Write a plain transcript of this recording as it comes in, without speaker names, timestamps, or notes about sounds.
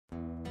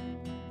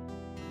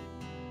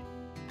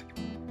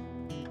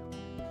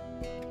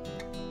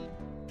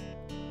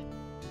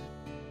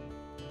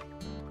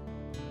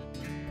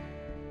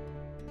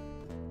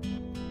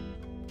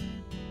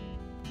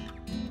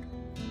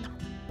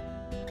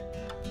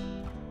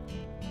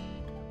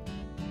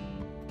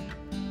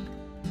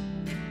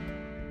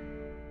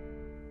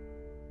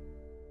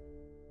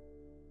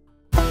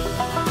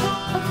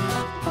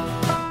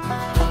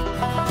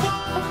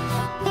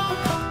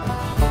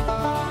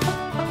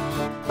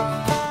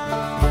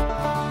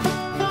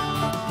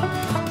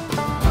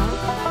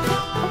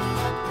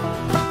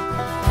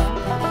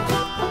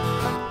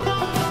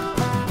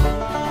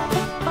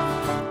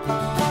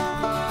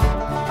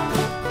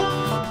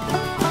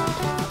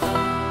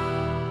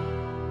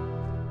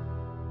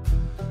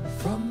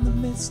From the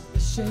mist, a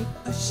shape,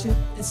 a ship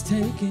is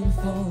taking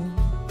form,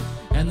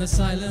 and the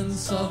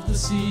silence of the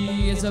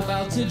sea is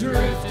about to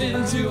drift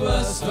into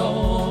a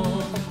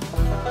storm.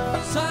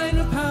 Sign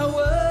of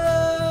power,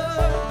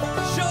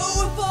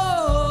 show of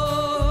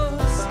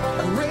force,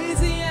 raise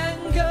the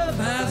anchor,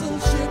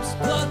 battleships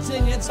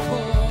plotting its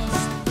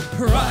course.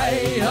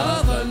 Pride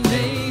of a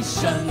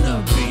nation,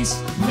 a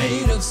beast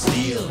made of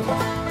steel,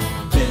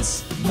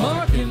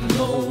 Bismarck in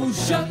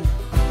motion,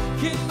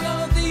 king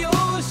of the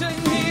ocean.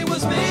 He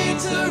was made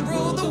to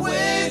rule the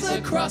waves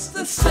across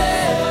the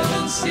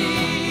 7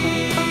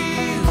 seas,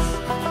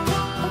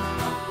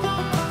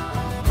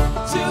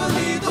 to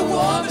lead the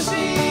war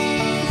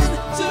machine,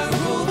 to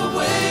rule the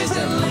waves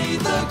and lead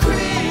the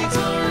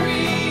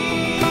Kriegsmarine.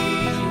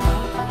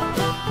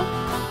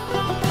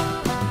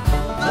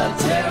 The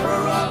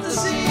terror of the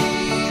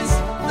seas,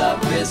 the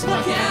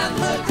Bismarck and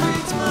the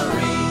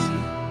Kriegsmarine.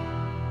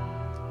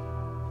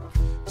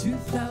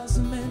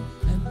 2,000 men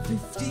and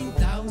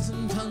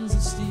 50,000 tons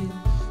of steel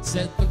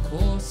set the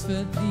course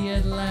for the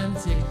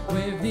Atlantic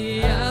with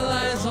the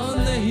Allies on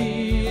the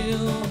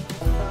heel.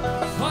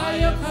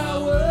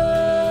 Firepower,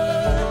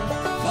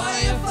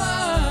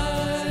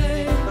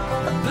 firefight,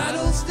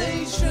 battle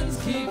stations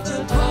keep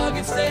the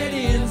target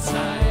steady in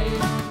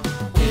sight.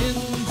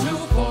 Into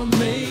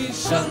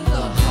formation,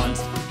 the hunt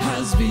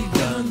has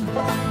begun.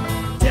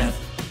 Death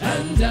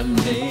and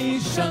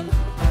damnation,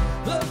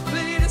 the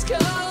fate is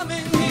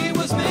coming. He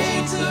was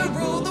made to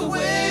rule the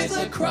waves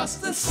across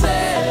the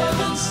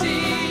 7 seas,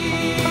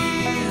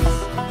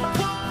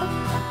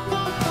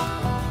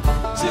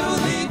 to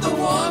lead the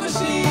war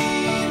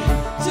machine,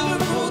 to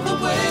rule the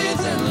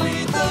waves and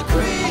lead the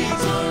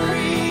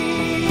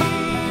Kriegsmarine.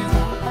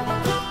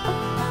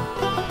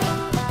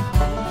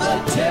 The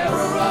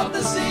terror of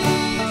the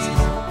seas,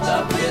 the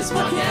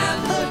Bismarck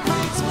and the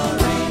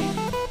Kriegsmarine.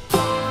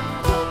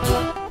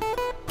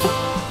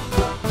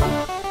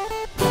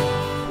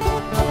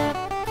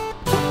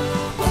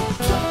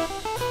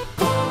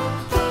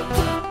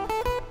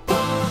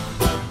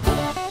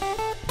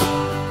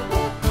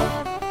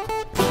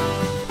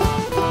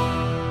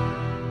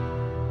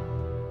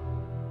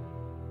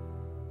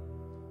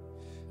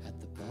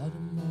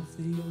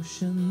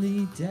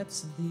 The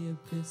depths of the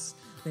abyss,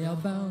 they are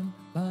bound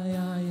by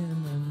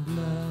iron and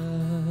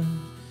blood.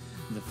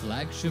 The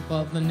flagship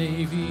of the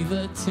Navy,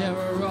 the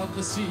terror of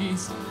the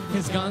seas,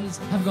 his guns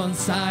have gone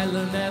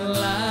silent at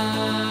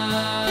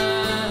last.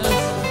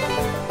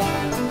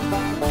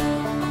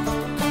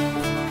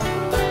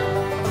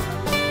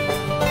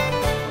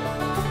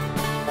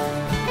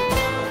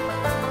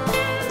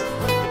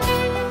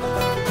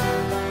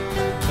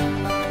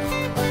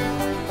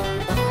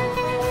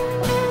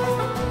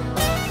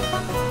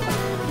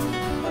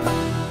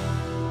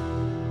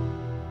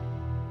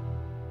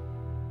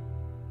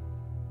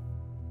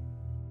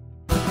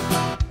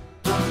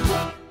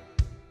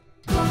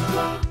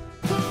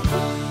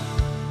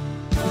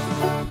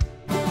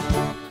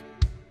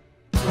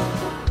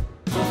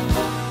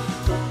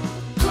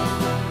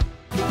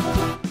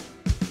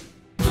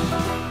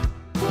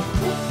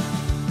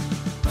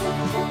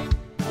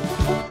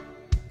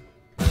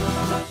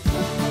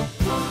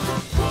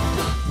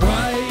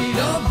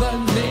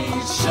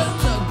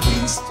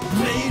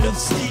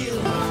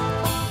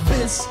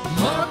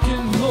 Bismarck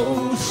in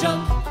motion,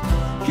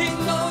 king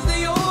of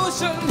the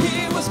ocean.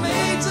 He was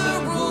made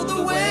to rule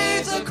the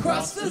waves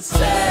across the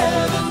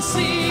 7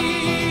 seas.